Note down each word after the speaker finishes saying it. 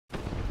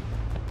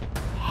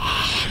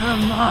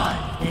Come on,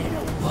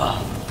 little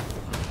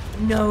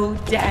wolf. No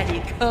daddy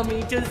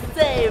coming to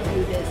save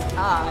you this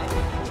time.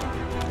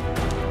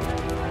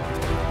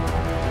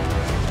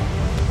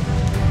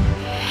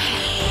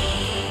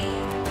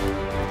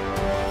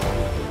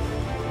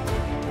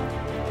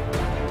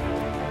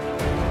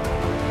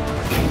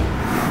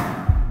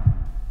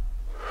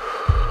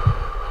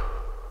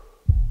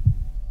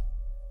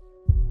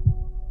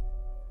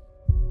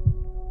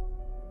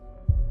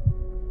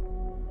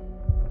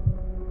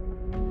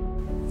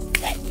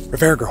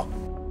 Rivera girl.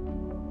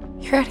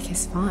 You're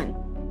Atticus Fawn.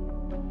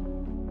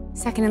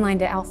 Second in line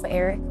to Alpha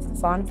Eric of the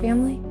Fawn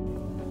family.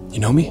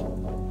 You know me?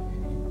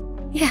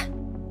 Yeah.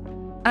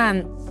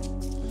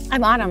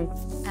 I'm Autumn.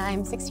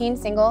 I'm 16,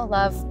 single,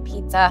 love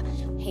pizza,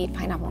 hate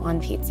pineapple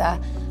on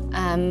pizza.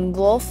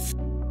 Wolf,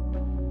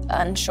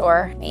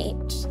 unsure,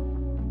 mate.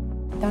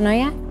 Don't know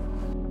yet?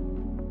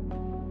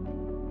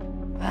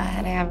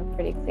 But I have a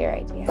pretty clear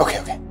idea.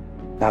 Okay.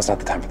 Now's not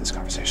the time for this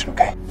conversation,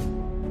 okay?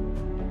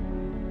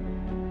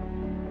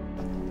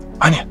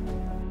 Anya.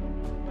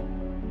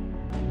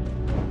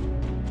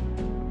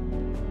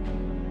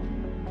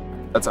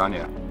 That's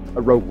Anya,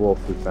 a rogue wolf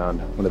who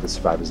found one of the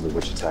survivors of the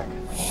witch attack.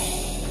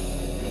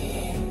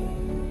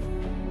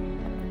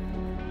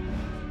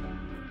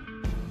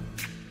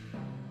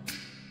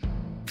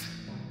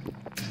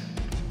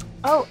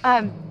 Oh,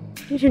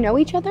 did you know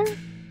each other?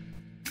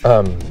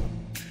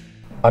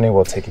 Anya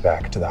will take you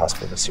back to the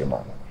hospital to see your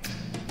mom.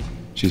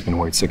 She's been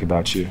worried sick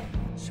about you.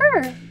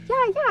 Sure,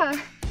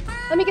 yeah.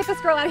 Let me get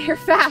this girl out of here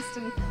fast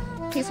in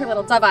case her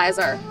little dove eyes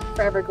are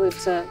forever glued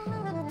to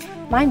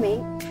my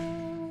mate.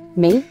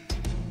 Mate?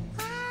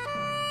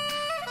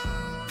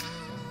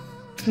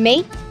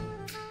 Mate?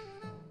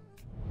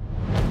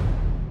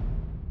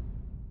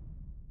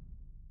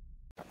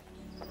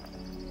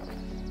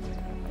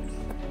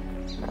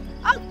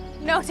 Oh,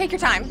 no, take your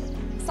time.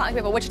 It's not like we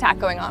have a witch attack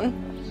going on.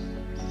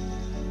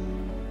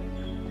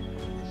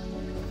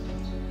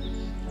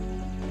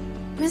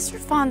 Mr.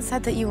 Fawn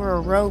said that you were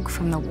a rogue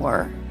from the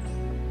war,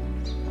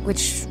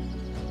 which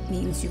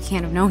means you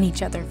can't have known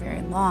each other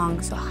very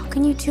long, so how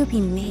can you two be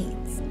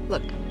mates?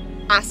 Look,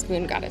 ask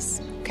Moon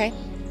Goddess, okay?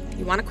 If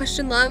you want to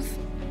question love,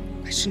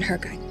 question her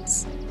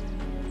guidance.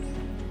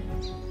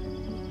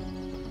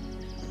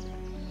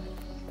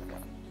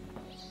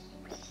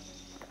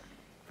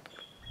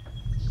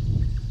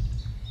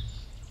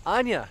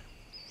 Anya!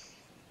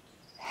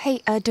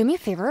 Hey, do me a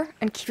favor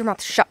and keep your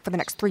mouth shut for the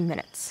next 3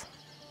 minutes.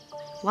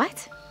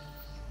 What?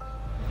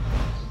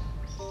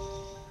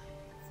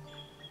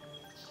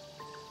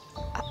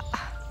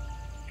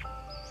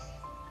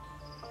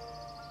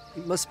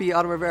 It must be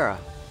Autumn Rivera.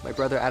 My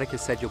brother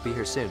Atticus said you'll be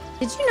here soon.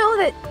 Did you know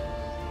that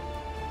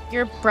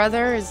your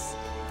brother is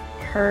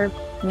her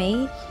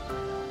mate?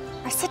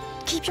 I said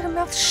keep your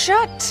mouth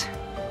shut!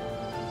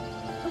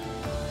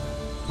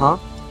 Huh?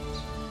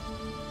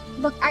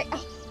 Look, I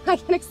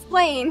can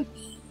explain.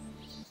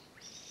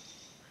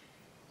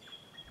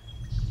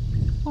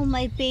 Oh,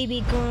 my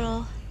baby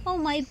girl. Oh,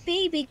 my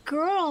baby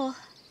girl.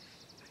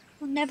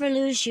 We'll never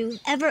lose you,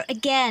 ever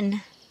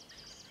again.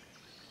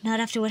 Not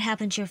after what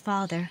happened to your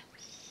father.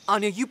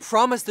 Anya, you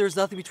promised there was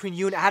nothing between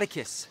you and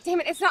Atticus.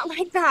 Damn it, it's not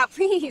like that,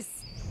 please.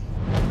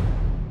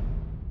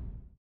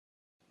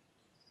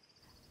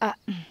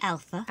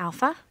 Alpha?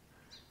 Alpha?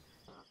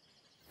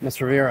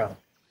 Miss Rivera,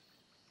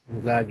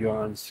 I'm glad you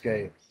are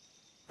unscathed.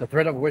 The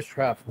threat of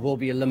witchcraft will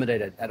be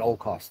eliminated at all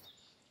costs.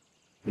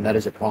 And that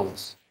is a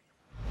promise.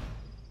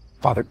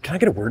 Father, can I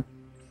get a word?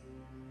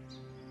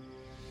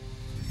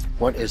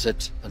 What is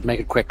it? And make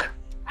it quick.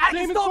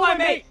 Atticus stole my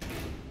mate!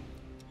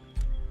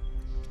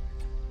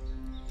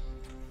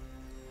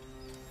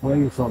 Where are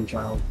you from,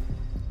 child?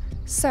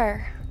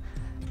 Sir,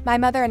 my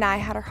mother and I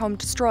had our home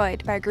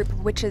destroyed by a group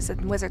of witches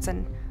and wizards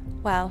and,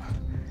 well,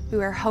 we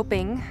were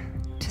hoping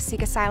to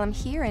seek asylum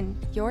here in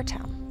your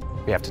town.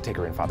 We have to take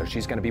her in, Father.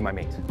 She's gonna be my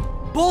mate.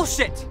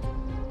 Bullshit!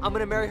 I'm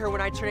gonna marry her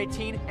when I turn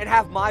 18 and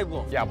have my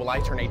wolf. Yeah, well, I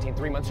turned 18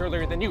 3 months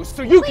earlier than you,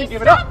 so you can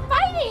give it up! Stop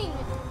fighting!